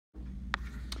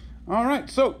All right,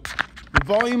 so the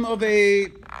volume of a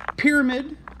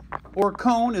pyramid or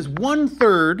cone is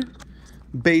 1/3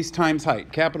 base times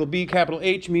height. Capital B, capital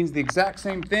H means the exact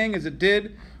same thing as it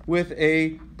did with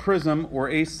a prism or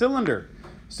a cylinder.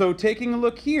 So taking a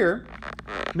look here,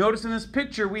 notice in this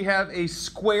picture we have a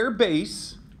square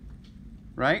base,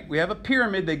 right? We have a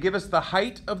pyramid. They give us the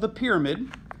height of the pyramid.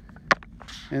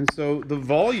 And so the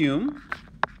volume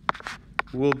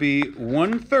will be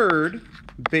 1/3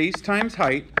 base times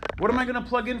height. What am I going to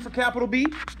plug in for capital B?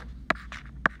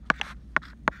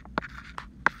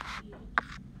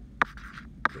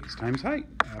 Base times height,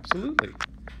 absolutely.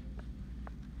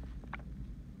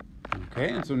 Okay,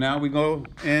 and so now we go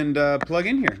and plug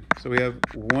in here. So we have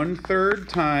 1/3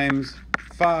 times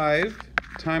 5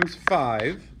 times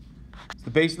 5. It's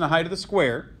the base and the height of the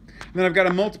square. And then I've got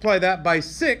to multiply that by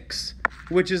 6,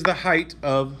 which is the height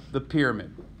of the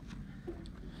pyramid.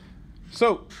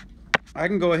 So I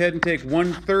can go ahead and take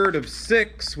 1/3 of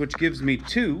 6, which gives me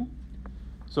 2.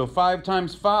 So 5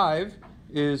 times 5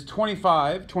 is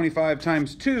 25. 25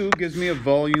 times 2 gives me a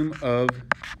volume of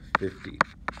 50.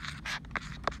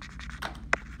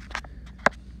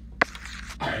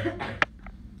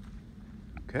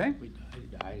 Okay?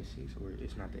 The height is 6, or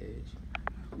it's not the edge?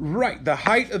 Right. The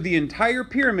height of the entire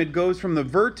pyramid goes from the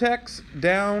vertex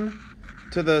down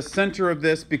to the center of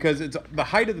this, because it's the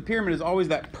height of the pyramid is always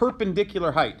that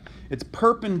perpendicular height. It's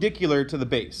perpendicular to the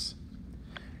base.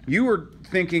 You were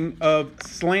thinking of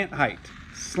slant height.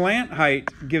 Slant height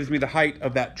gives me the height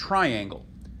of that triangle.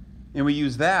 And we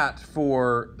use that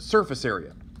for surface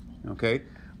area. Okay?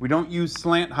 We don't use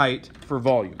slant height for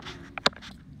volume.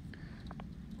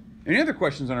 Any other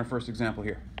questions on our first example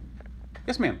here?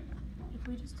 Yes, ma'am. If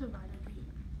we just divided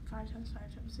 5 times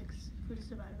 5 times 6, if we just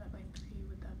divided that by 3,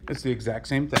 would that be? It's the exact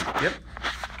same thing. Yep.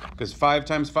 Because 5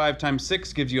 times 5 times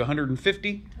 6 gives you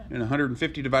 150, and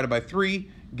 150 divided by 3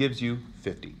 gives you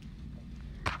 50.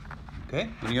 Okay,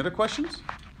 any other questions?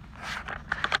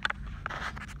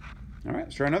 All right,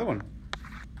 let's try another one.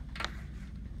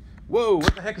 Whoa,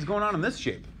 what the heck is going on in this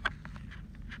shape?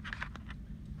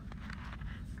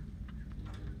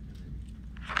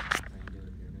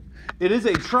 It is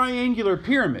a triangular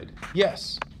pyramid,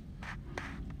 yes.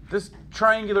 This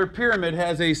triangular pyramid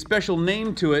has a special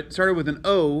name to it. It started with an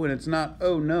O, and it's not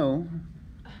oh no.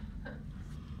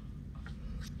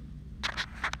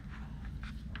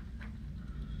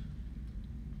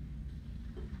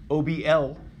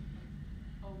 OBL.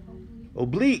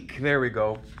 Oblique, there we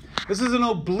go. This is an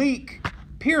oblique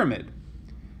pyramid.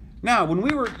 Now, when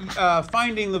we were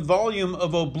finding the volume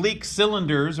of oblique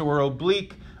cylinders or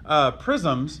oblique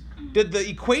prisms, did the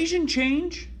equation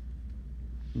change?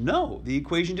 No, the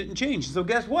equation didn't change. So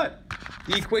guess what?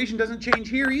 The equation doesn't change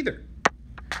here either.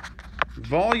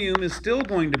 Volume is still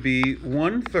going to be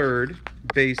 1/3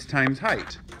 base times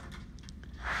height.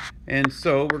 And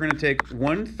so we're going to take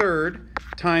 1/3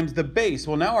 times the base.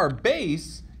 Well, now our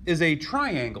base is a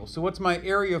triangle. So what's my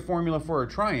area formula for a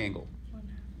triangle?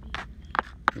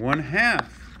 1/2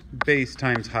 base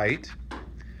times height,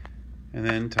 and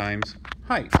then times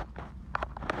height.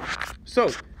 So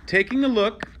taking a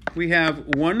look, we have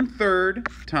 1/3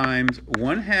 times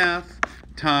 1/2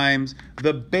 times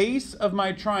the base of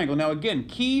my triangle. Now again,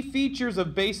 key features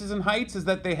of bases and heights is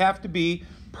that they have to be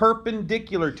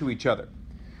perpendicular to each other.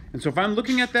 And so if I'm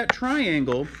looking at that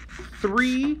triangle,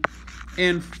 3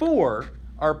 and 4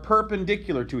 are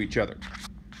perpendicular to each other.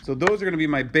 So those are going to be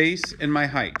my base and my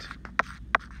height.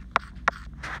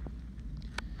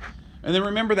 And then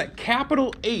remember that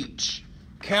capital H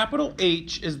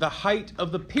is the height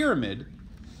of the pyramid,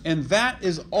 and that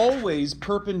is always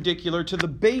perpendicular to the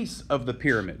base of the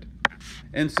pyramid.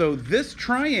 And so this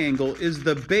triangle is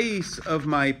the base of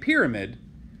my pyramid,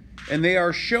 and they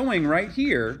are showing right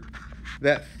here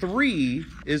that 3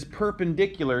 is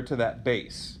perpendicular to that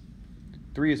base.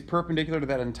 3 is perpendicular to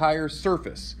that entire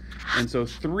surface, and so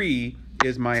 3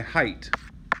 is my height.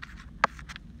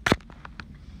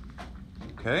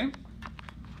 Okay?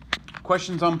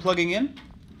 Questions on plugging in?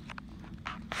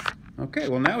 Okay,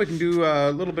 well now we can do a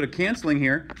little bit of canceling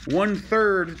here.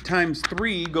 1/3 times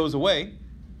 3 goes away.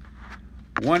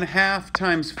 1/2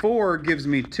 times 4 gives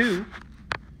me 2.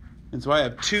 And so I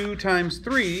have 2 times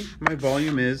 3. My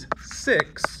volume is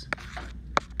 6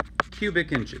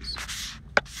 cubic inches.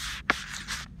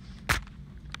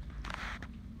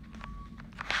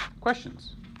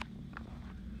 Questions?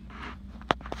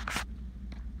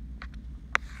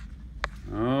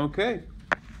 Okay.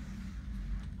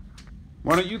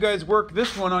 Why don't you guys work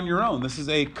this one on your own? This is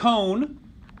a cone.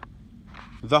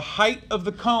 The height of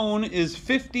the cone is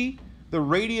 50. The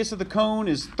radius of the cone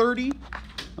is 30.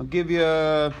 I'll give you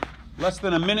less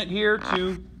than a minute here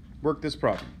to work this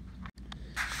problem.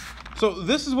 So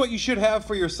this is what you should have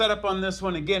for your setup on this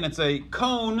one. Again, it's a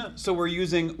cone, so we're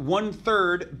using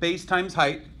 1/3 base times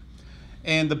height.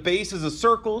 And the base is a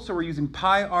circle, so we're using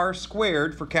pi r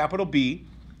squared for capital B.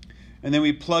 And then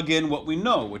we plug in what we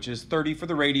know, which is 30 for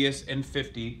the radius and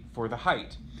 50 for the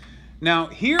height. Now,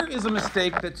 here is a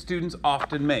mistake that students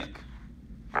often make.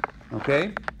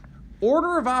 Okay?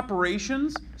 Order of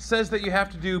operations says that you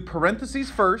have to do parentheses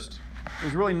first.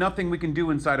 There's really nothing we can do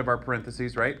inside of our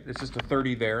parentheses, right? It's just a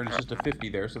 30 there and it's just a 50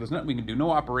 there, so there's nothing we can do, no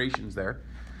operations there.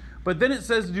 But then it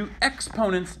says to do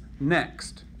exponents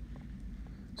next.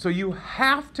 So you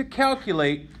have to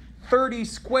calculate 30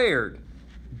 squared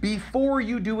before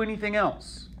you do anything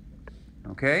else,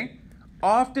 okay?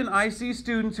 Often I see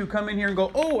students who come in here and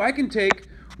go, oh, I can take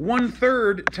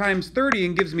 1/3 times 30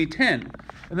 and gives me 10.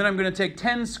 And then I'm going to take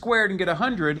 10 squared and get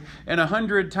 100, and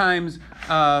 100 times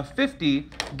 50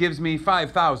 gives me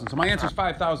 5,000. So my answer is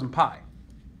 5,000 pi.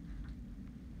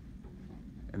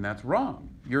 And that's wrong.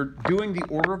 You're doing the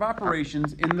order of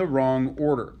operations in the wrong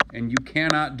order, and you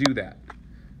cannot do that.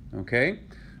 Okay?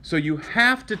 So you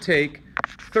have to take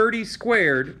 30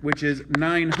 squared, which is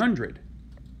 900.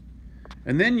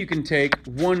 And then you can take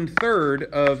 1/3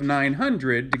 of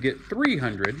 900 to get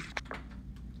 300.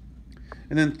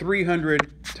 And then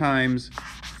 300 times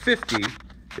 50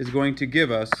 is going to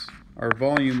give us our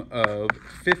volume of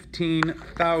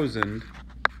 15,000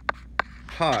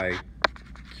 pi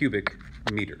cubic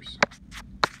meters.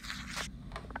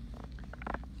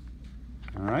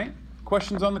 All right,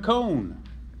 questions on the cone?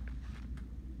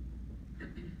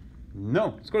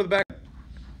 No, let's go to the back.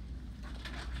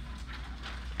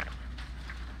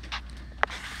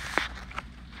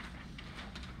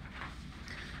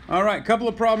 All right, couple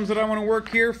of problems that I want to work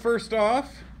here. First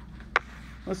off,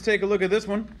 let's take a look at this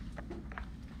one.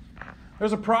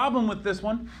 There's a problem with this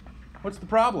one. What's the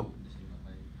problem?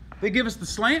 They give us the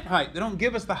slant height. They don't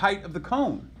give us the height of the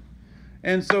cone.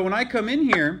 And so when I come in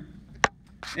here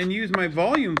and use my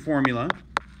volume formula,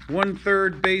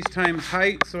 1/3 base times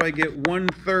height, so I get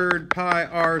 1/3 pi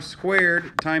r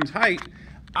squared times height,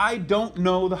 I don't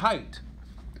know the height.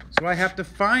 So I have to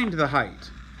find the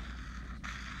height.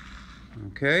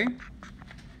 Okay?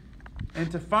 And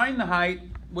to find the height,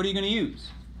 what are you going to use?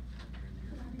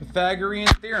 Pythagorean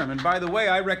theorem. And by the way,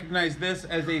 I recognize this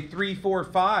as a 3, 4,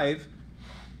 5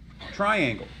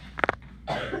 triangle.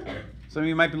 Some of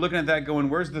you might be looking at that going,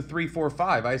 where's the 3, 4,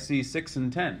 5? I see 6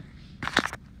 and 10.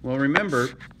 Well, remember,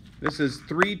 this is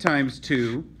 3 times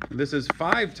 2. This is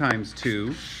 5 times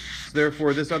 2. So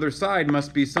therefore, this other side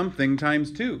must be something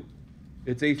times 2.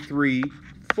 It's a 3,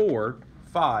 4,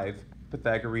 5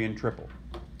 Pythagorean triple.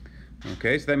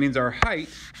 Okay, so that means our height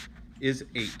is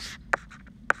 8.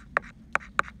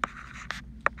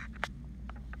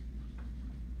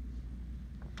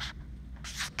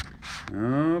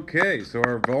 Okay, so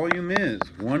our volume is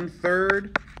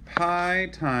 1/3 pi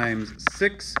times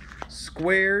 6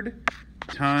 squared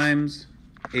times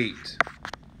 8.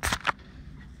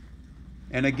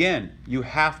 And again, you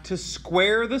have to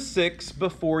square the 6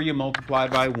 before you multiply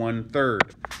by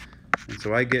 1/3. And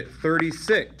so I get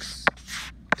 36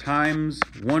 times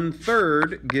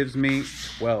 1/3 gives me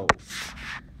 12.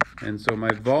 And so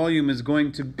my volume is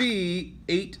going to be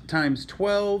 8 times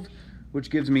 12, which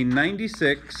gives me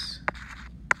 96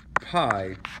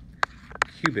 pi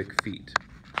cubic feet.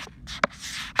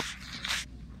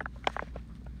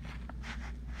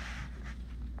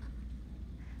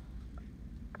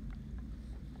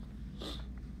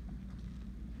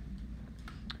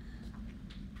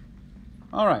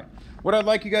 All right, what I'd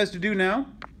like you guys to do now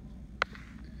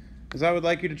is I would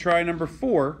like you to try number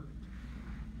 4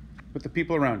 with the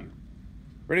people around you.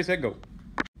 Ready, set, go.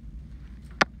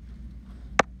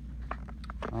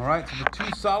 All right, so the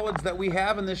two solids that we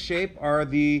have in this shape are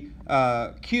the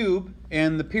cube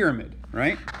and the pyramid,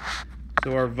 right?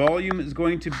 So our volume is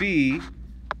going to be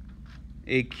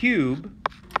a cube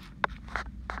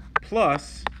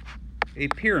plus a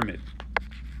pyramid.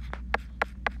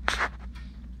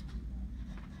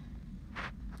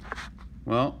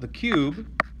 Well, the cube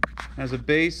has a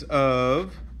base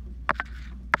of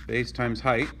base times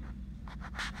height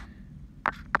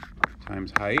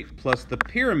plus the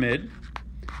pyramid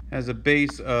has a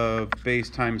base of base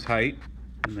times height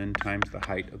and then times the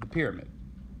height of the pyramid.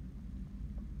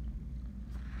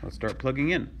 Let's start plugging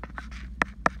in.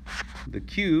 The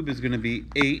cube is going to be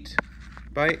 8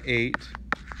 by 8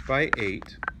 by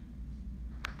 8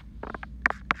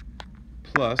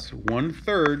 plus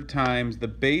 1/3 times the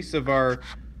base of our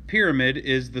pyramid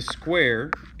is the square,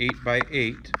 8 by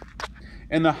 8.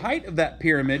 And the height of that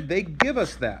pyramid, they give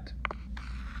us that.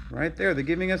 Right there, they're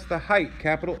giving us the height,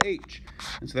 capital H.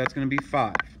 And so that's going to be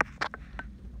 5.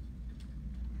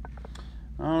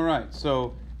 All right,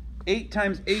 so 8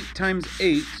 times 8 times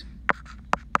 8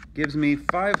 gives me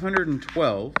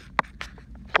 512,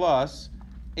 plus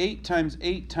 8 times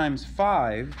 8 times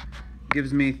 5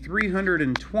 gives me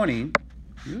 320.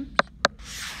 Oops.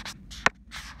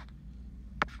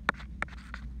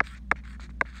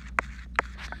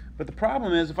 But the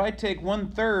problem is, if I take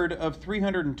 1/3 of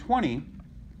 320,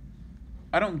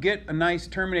 I don't get a nice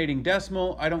terminating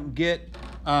decimal. I don't get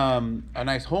a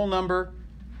nice whole number.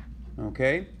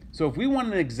 Okay? So if we want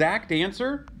an exact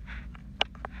answer,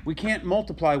 we can't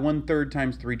multiply 1/3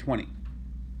 times 320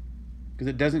 because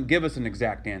it doesn't give us an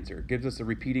exact answer. It gives us a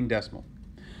repeating decimal.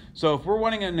 So if we're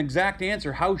wanting an exact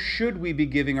answer, how should we be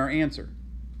giving our answer?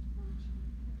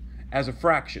 As a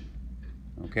fraction.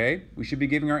 Okay? We should be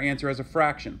giving our answer as a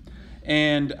fraction.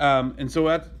 And so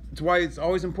that's why it's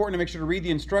always important to make sure to read the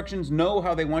instructions, know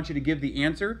how they want you to give the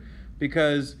answer,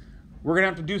 because we're going to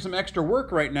have to do some extra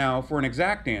work right now for an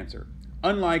exact answer.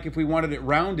 Unlike if we wanted it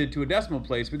rounded to a decimal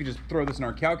place, we could just throw this in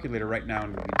our calculator right now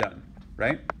and we'd be done,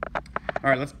 right? All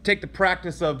right, let's take the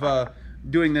practice of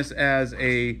doing this as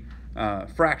a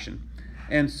fraction.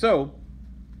 And so,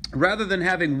 rather than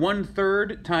having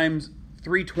 1/3 times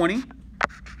 320,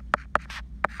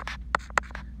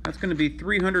 that's going to be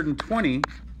 320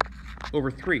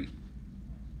 over 3.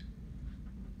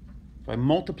 If I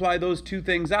multiply those two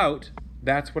things out,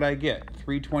 that's what I get,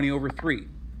 320 over 3.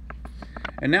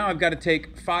 And now I've got to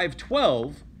take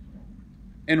 512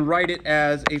 and write it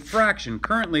as a fraction.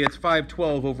 Currently, it's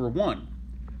 512 over 1.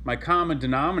 My common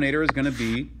denominator is going to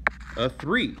be a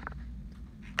 3.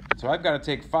 So I've got to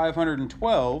take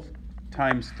 512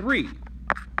 times 3.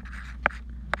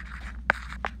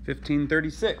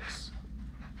 1536.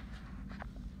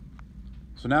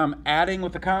 So now I'm adding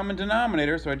with the common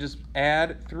denominator, so I just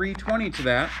add 320 to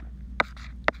that.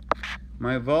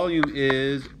 My volume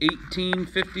is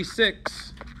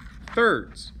 1856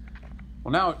 thirds.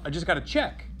 Well, now I just got to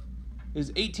check.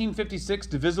 Is 1856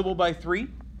 divisible by 3?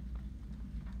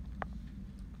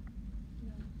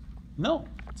 No,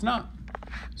 it's not.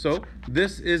 So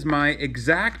this is my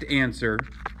exact answer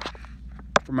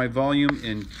for my volume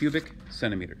in cubic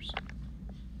centimeters.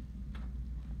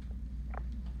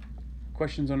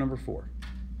 Questions on number 4?